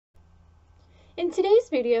In today's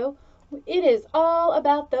video, it is all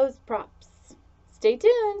about those props. Stay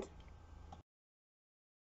tuned.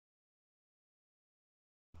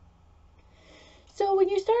 So when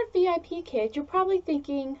you start VIPKid, you're probably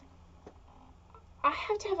thinking, I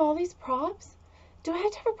have to have all these props? Do I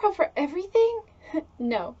have to have a prop for everything?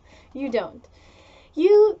 No, you don't.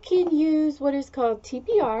 You can use what is called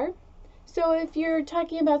TPR. So if you're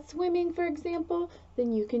talking about swimming, for example,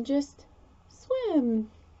 then you can just swim.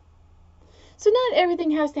 So not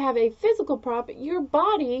everything has to have a physical prop. Your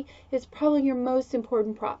body is probably your most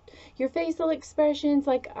important prop. Your facial expressions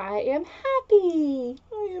like, I am happy,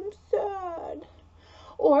 I am sad.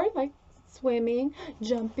 Or like swimming,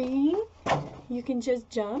 jumping, you can just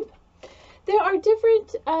jump. There are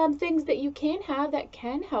different things that you can have that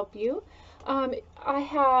can help you. I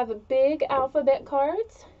have big alphabet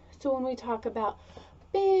cards. So when we talk about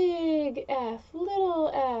big F,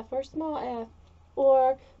 little f, or small f,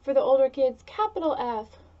 or for the older kids, capital F,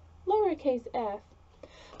 lowercase f.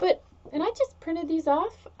 And I just printed these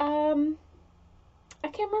off. I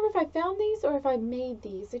can't remember if I found these or if I made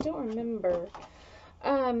these. I don't remember.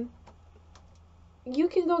 You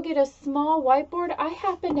can go get a small whiteboard. I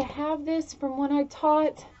happen to have this from when I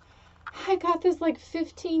taught. I got this like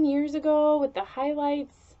 15 years ago with the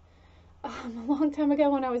highlights a long time ago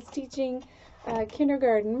when I was teaching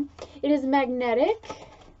kindergarten. It is magnetic.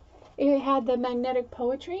 It had the magnetic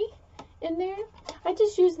poetry in there. I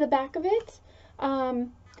just used the back of it.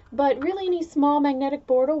 But really any small magnetic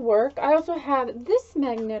board will work. I also have this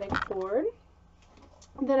magnetic board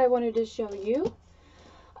that I wanted to show you.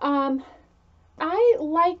 I've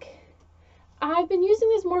been using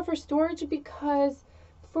this more for storage because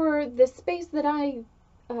for the space that I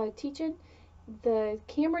teach in, the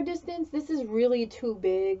camera distance, this is really too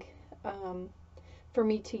big for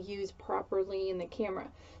me to use properly in the camera.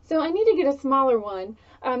 So I need to get a smaller one.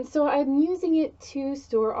 So I'm using it to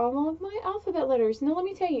store all of my alphabet letters. Now let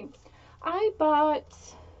me tell you, I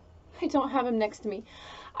don't have them next to me.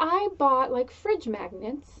 I bought like fridge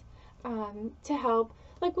magnets to help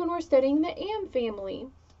like when we're studying the AM family.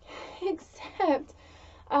 Except,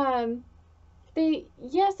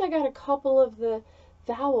 yes, I got a couple of the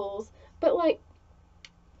vowels, but like,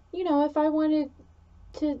 you know, if I wanted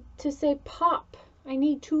to say pop, I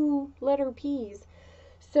need 2 letter P's.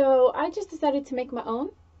 So I just decided to make my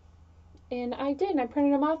own, and I did, and I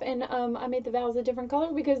printed them off, and I made the vowels a different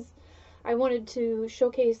color because I wanted to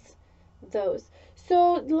showcase those.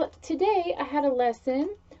 So today I had a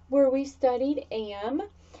lesson where we studied AM.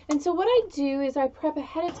 And so what I do is I prep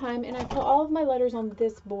ahead of time and I put all of my letters on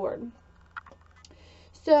this board.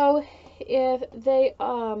 So if they,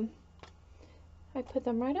 I put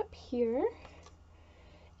them right up here.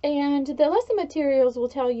 And the lesson materials will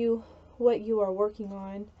tell you what you are working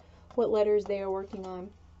on, what letters they are working on.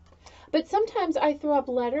 But sometimes I throw up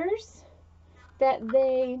letters that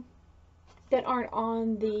aren't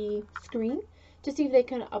on the screen to see if they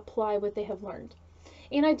can apply what they have learned.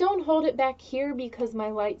 And I don't hold it back here because my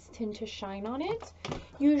lights tend to shine on it.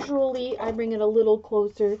 Usually I bring it a little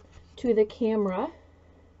closer to the camera.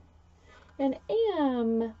 And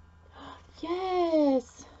am,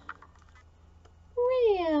 yes,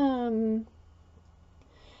 ram.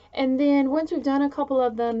 And then once we've done a couple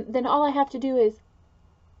of them, then all I have to do is,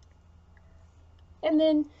 and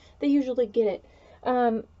then they usually get it.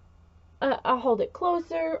 I'll hold it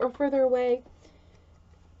closer or further away.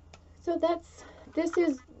 So this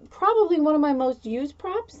is probably one of my most used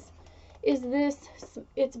props. Is this?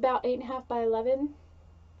 It's about 8.5 by 11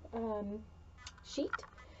 sheet,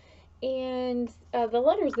 and the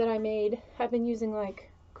letters that I made I've been using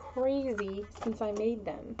like crazy since I made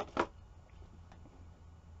them.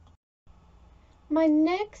 My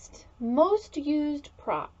next most used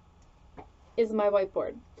prop is my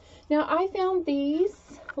whiteboard. Now I found these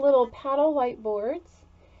little paddle whiteboards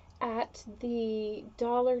at the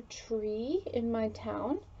Dollar Tree in my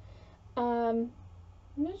town. I'm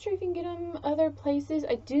not sure if you can get them other places.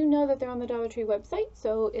 I do know that they're on the Dollar Tree website,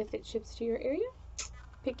 so if it ships to your area,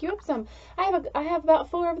 pick you up some. I have about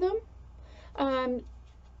 4 of them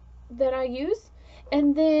that I use,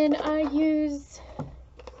 and then I use,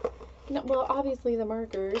 well, obviously the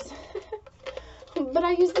markers, but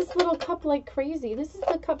I use this little cup like crazy. This is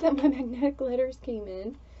the cup that my magnetic letters came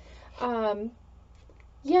in.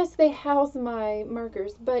 Yes, they house my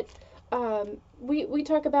markers, but we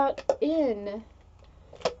talk about in.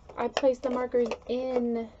 I place the markers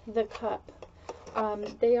in the cup.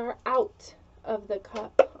 They are out of the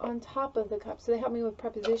cup, on top of the cup, so they help me with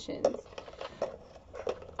prepositions.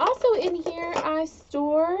 Also in here, I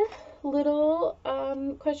store little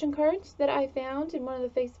question cards that I found in one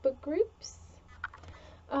of the Facebook groups.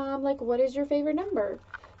 like, what is your favorite number?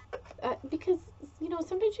 Because, you know,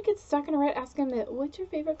 sometimes you get stuck in a rut asking them, what's your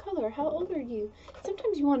favorite color? How old are you?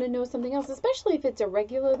 Sometimes you want to know something else, especially if it's a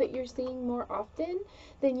regular that you're seeing more often,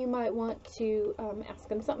 then you might want to ask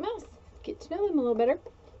them something else. Get to know them a little better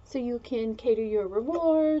so you can cater your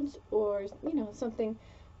rewards or, you know, something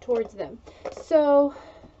towards them. So,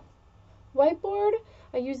 whiteboard,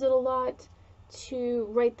 I use it a lot to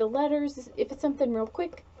write the letters if it's something real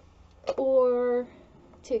quick, or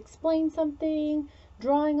to explain something,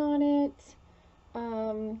 drawing on it.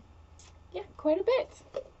 Yeah, quite a bit.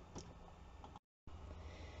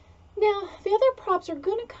 Now, the other props are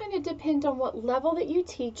going to kind of depend on what level that you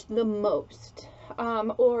teach the most.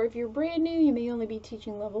 Or if you're brand new, you may only be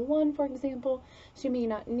teaching level 1, for example, so you may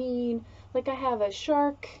not need, like I have a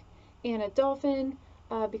shark and a dolphin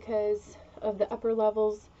because of the upper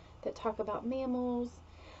levels that talk about mammals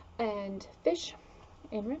and fish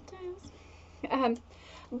and reptiles.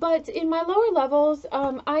 But in my lower levels,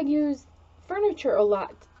 I use furniture a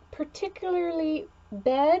lot, particularly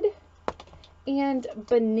bed and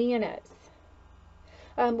bananas.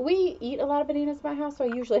 We eat a lot of bananas in my house, so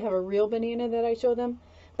I usually have a real banana that I show them.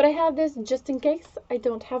 But I have this just in case I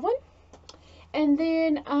don't have one. And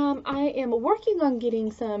then I am working on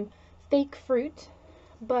getting some fake fruit,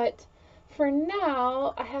 but for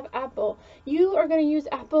now I have apple. You are going to use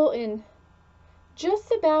apple in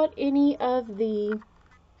just about any of the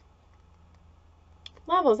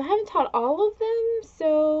levels. I haven't taught all of them,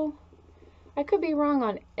 so I could be wrong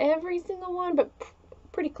on every single one, but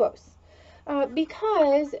pretty close.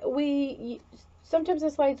 Because sometimes the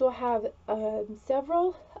slides will have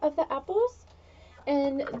several of the apples,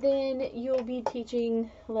 and then you'll be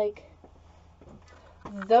teaching like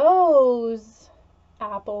those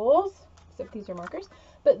apples, except these are markers,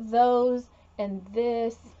 but those and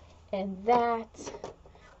this and that.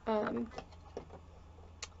 A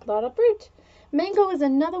lot of fruit. Mango is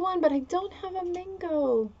another one, but I don't have a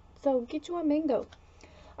mango, so get you a mango.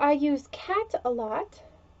 I use cat a lot.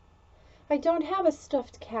 I don't have a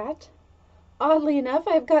stuffed cat. Oddly enough,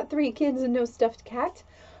 I've got 3 kids and no stuffed cat,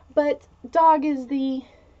 but dog is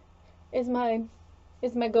my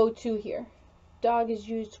go-to here. Dog is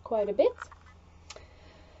used quite a bit.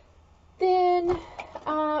 Then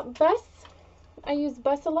bus. I use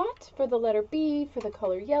bus a lot for the letter B, for the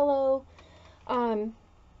color yellow.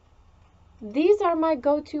 These are my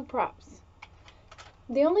go-to props.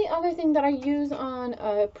 The only other thing that I use on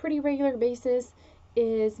a pretty regular basis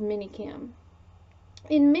is Minicam.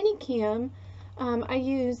 In Minicam, I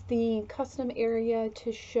use the custom area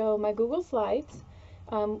to show my Google Slides,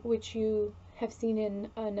 which you have seen in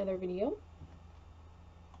another video.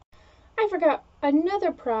 I forgot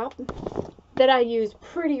another prop that I use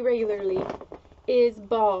pretty regularly is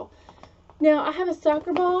ball. Now, I have a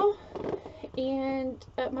soccer ball, and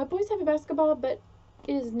my boys have a basketball, but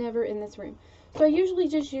it is never in this room. So I usually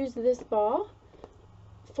just use this ball,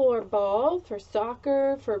 for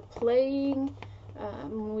soccer, for playing,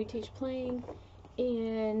 when we teach playing.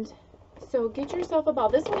 And so get yourself a ball.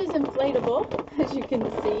 This one is inflatable, as you can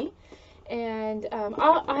see. And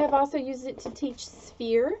I have also used it to teach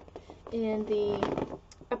sphere in the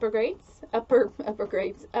upper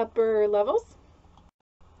levels.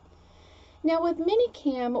 Now with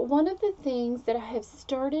Minicam, one of the things that I have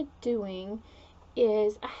started doing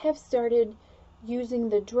is I have started using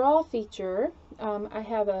the draw feature. I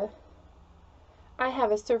have a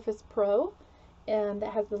Surface Pro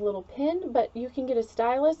that has the little pen, but you can get a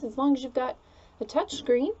stylus as long as you've got a touch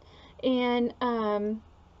screen. And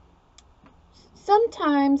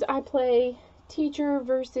sometimes I play teacher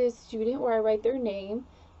versus student, where I write their name,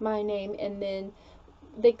 my name, and then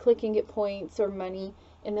they click and get points or money,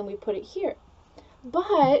 and then we put it here.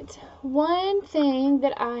 But one thing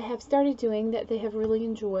that I have started doing that they have really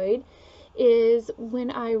enjoyed is when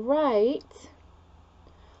I write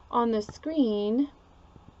on the screen,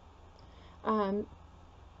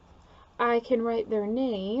 I can write their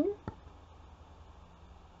name.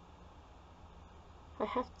 I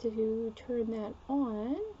have to turn that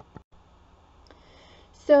on.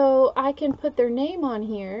 So I can put their name on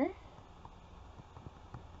here.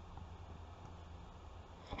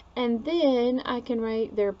 And then I can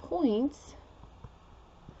write their points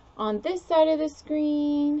on this side of the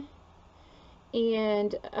screen,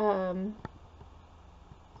 and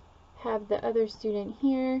have the other student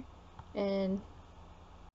here, and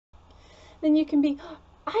then you can be,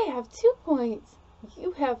 I have 2 points,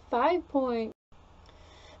 you have 5 points.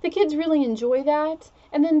 The kids really enjoy that.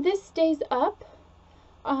 And then this stays up.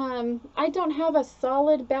 I don't have a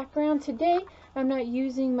solid background today. I'm not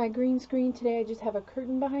using my green screen today. I just have a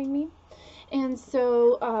curtain behind me. And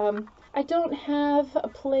so I don't have a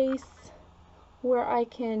place where I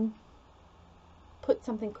can put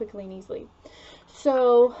something quickly and easily.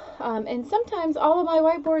 So, and sometimes all of my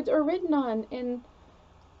whiteboards are written on, and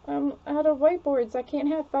I'm out of whiteboards. I can't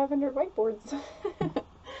have 500 whiteboards.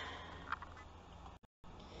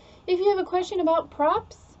 If you have a question about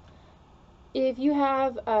props, if you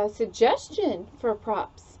have a suggestion for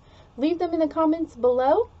props, leave them in the comments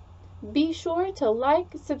below. Be sure to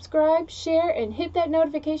like, subscribe, share, and hit that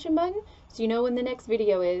notification button so you know when the next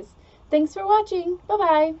video is. Thanks for watching.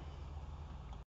 Bye-bye.